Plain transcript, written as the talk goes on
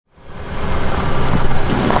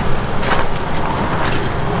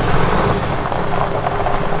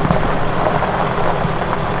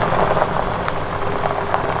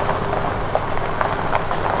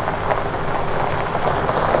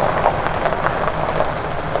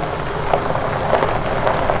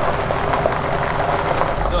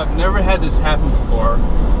had this happen before.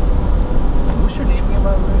 What's your name again,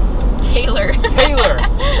 by the way? Taylor. Taylor.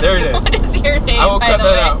 There it is. What is your name? I will cut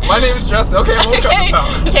that out. My name is Justin. Okay, I won't cut this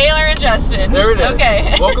out. Taylor and Justin. There it is.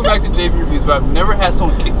 Okay. Welcome back to JV Reviews, but I've never had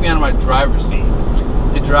someone kick me out of my driver's seat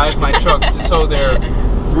to drive my truck to tow their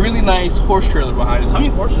really nice horse trailer behind us. How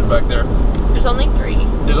many horses are back there? There's only 3.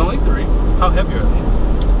 There's only 3. How heavy are they?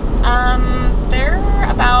 They're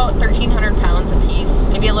about 1,300 pounds a piece,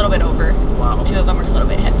 maybe a little bit over. Wow. 2 of them are a little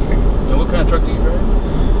bit heavier. And what kind of truck do you drive?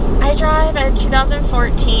 I drive a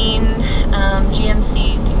 2014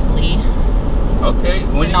 GMC Dually. Okay.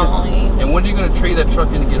 And when are you going to trade that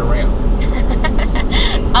truck in to get a Ram?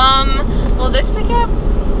 Well, this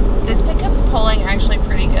pickup's pulling actually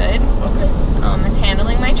pretty good. Okay. It's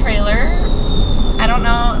handling my trailer. I don't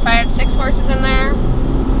know if I had 6 horses in there.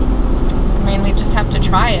 I mean, we just have to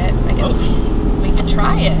try it. I guess we could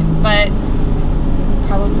try it, but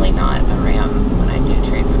probably not a Ram when I do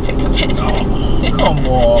trade my pickup in. Oh, come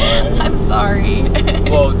on. I'm sorry.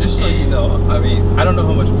 Well, just so you know, I mean, I don't know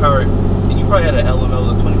how much power. You probably had an LML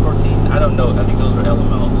of 2014. I don't know. I think those were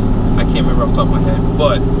LMLs. I can't remember off the top of my head.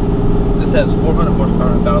 But this has 400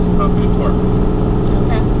 horsepower and 1,000 pound-feet of torque.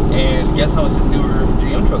 Okay. And guess how much the newer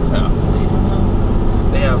GM trucks have? I don't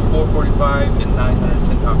know. They have 445 and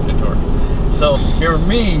 910 pound-feet of torque. So, for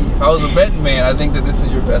me, if I was a betting man, I think that this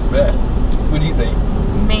is your best bet. What do you think?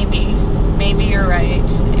 Maybe you're right.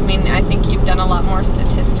 I mean, I think you've done a lot more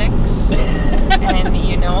statistics and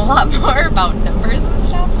you know a lot more about numbers and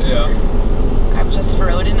stuff. Yeah. I've just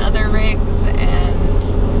rode in other rigs, and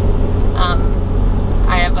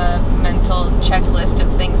I have a mental checklist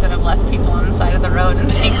of things that have left people on the side of the road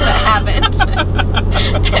and things that haven't.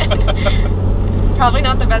 Probably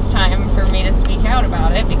not the best time for me to speak out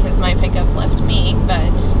about it because my pickup left me,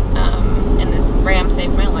 but and this Ram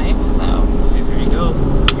saved my life, so. See, there you go.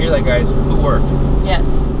 You hear that, guys? Good work. Yes.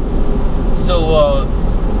 So,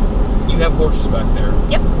 you have horses back there.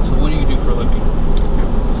 Yep. So what do you do for a living?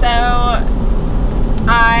 So,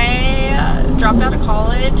 I dropped out of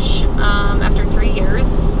college after 3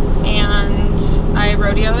 years, and I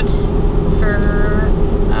rodeoed for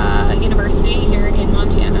university here in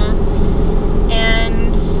Montana.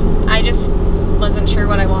 And I just wasn't sure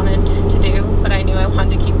what I wanted to do, but I knew I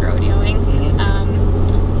wanted to keep rodeoing.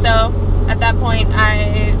 So at that point,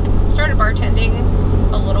 I started bartending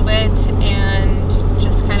a little bit and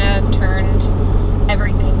just kind of turned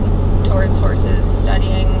everything towards horses,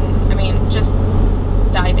 studying, I mean, just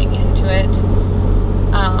diving into it.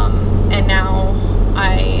 And now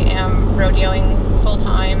I am rodeoing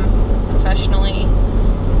full-time, professionally,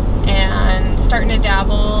 and starting to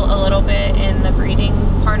dabble a little bit in the breeding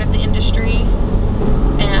part of the industry.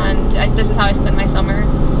 And this is how I spend my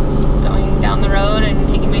summers, going down the road and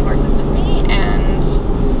taking my horses with me, and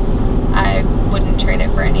I wouldn't trade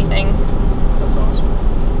it for anything. That's awesome.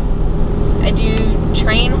 I do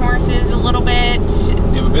train horses a little bit.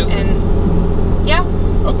 You have a business? And, yeah.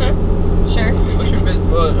 Okay. Sure. What's your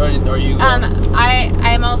business? Are you?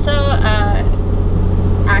 I'm also a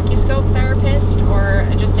Acuscope therapist, or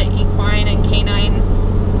just an equine and canine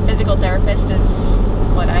physical therapist is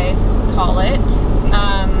what I call it.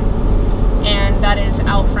 And that is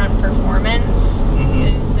Outfront Performance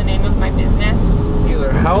is the name of my business. Taylor,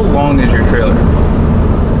 how long is your trailer?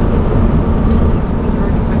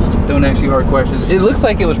 Don't ask you hard questions. It looks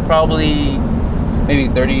like it was probably maybe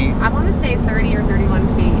 30. I want to say 30 or 31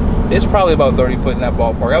 feet. It's probably about 30 foot in that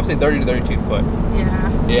ballpark. I would say 30 to 32 foot. Yeah.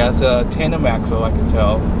 Yeah, it's a tandem axle, I can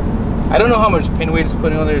tell. I don't know how much pin weight it's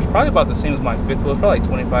putting on there. It's probably about the same as my fifth wheel. It's probably like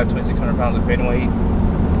 2,600 pounds of pin weight.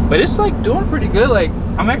 But it's like doing pretty good. Like,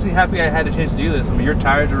 I'm actually happy I had a chance to do this. I mean, your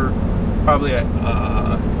tires are probably a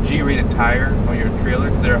G-rated tire on your trailer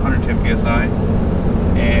because they're 110 PSI.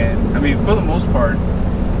 And I mean, for the most part,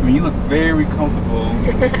 I mean, you look very comfortable.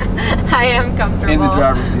 I am comfortable in the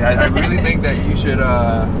driver's seat. I really think that you should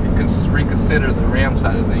reconsider the Ram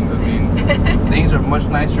side of things. I mean, things are much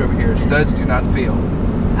nicer over here. Studs do not fail.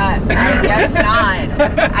 I guess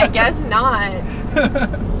not. I guess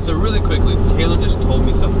not. So really quickly, Taylor just told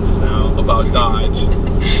me something just now about Dodge.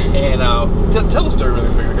 And tell the story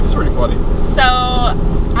really quickly. It's pretty funny. So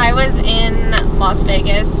I was in Las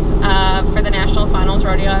Vegas for the National Finals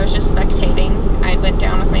Rodeo. I was just spectating. I went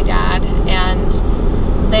down with my dad, and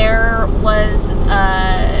there was,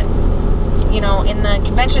 you know, in the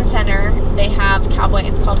convention center, they have Cowboy,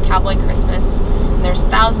 it's called Cowboy Christmas, and there's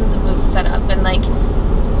thousands of booths set up, and like,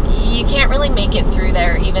 you can't really make it through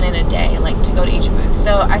there even in a day, like to go to each booth.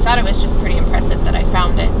 So I thought it was just pretty impressive that I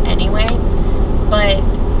found it anyway. But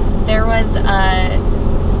there was a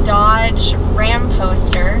Dodge Ram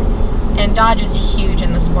poster, and Dodge is huge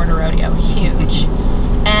in the sport of rodeo, huge.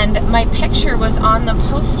 and my picture was on the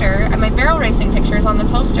poster, and my barrel racing picture is on the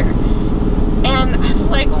poster. And I was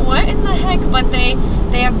like, what in the heck? But they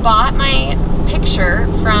had bought my picture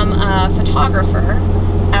from a photographer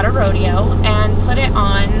at a rodeo and put it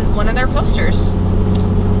on one of their posters.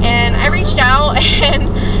 And I reached out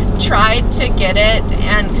and tried to get it,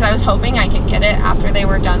 and because I was hoping I could get it after they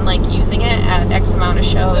were done like using it at X amount of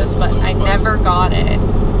shows, but I never got it.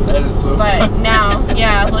 That is so But funny. now,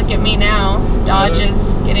 yeah, look at me now. Dodge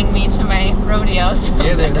is getting me to my rodeos.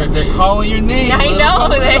 Yeah, they're calling your name. I know,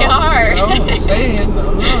 they are. You know, I'm saying, I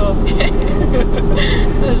don't know.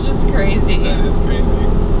 That's just crazy. That is crazy.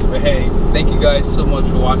 But hey, thank you guys so much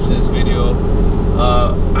for watching this video.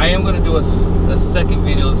 I am going to do a second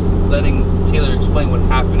video letting Taylor explain what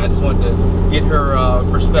happened. I just wanted to get her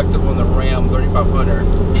perspective on the Ram 3500.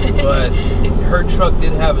 But her truck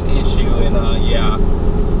did have an issue, and yeah.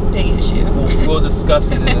 Big issue. We'll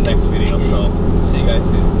discuss it in the next video, so see you guys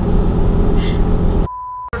soon.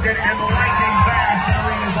 And lightning fast in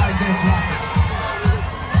arenas like this one.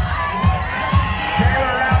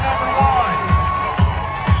 Taylor round number 1.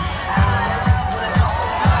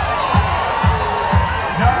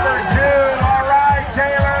 Number 2. All right,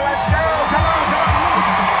 Taylor, let's go. Come on,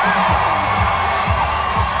 come on.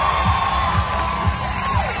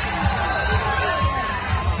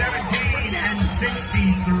 17 and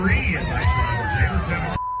 63 is like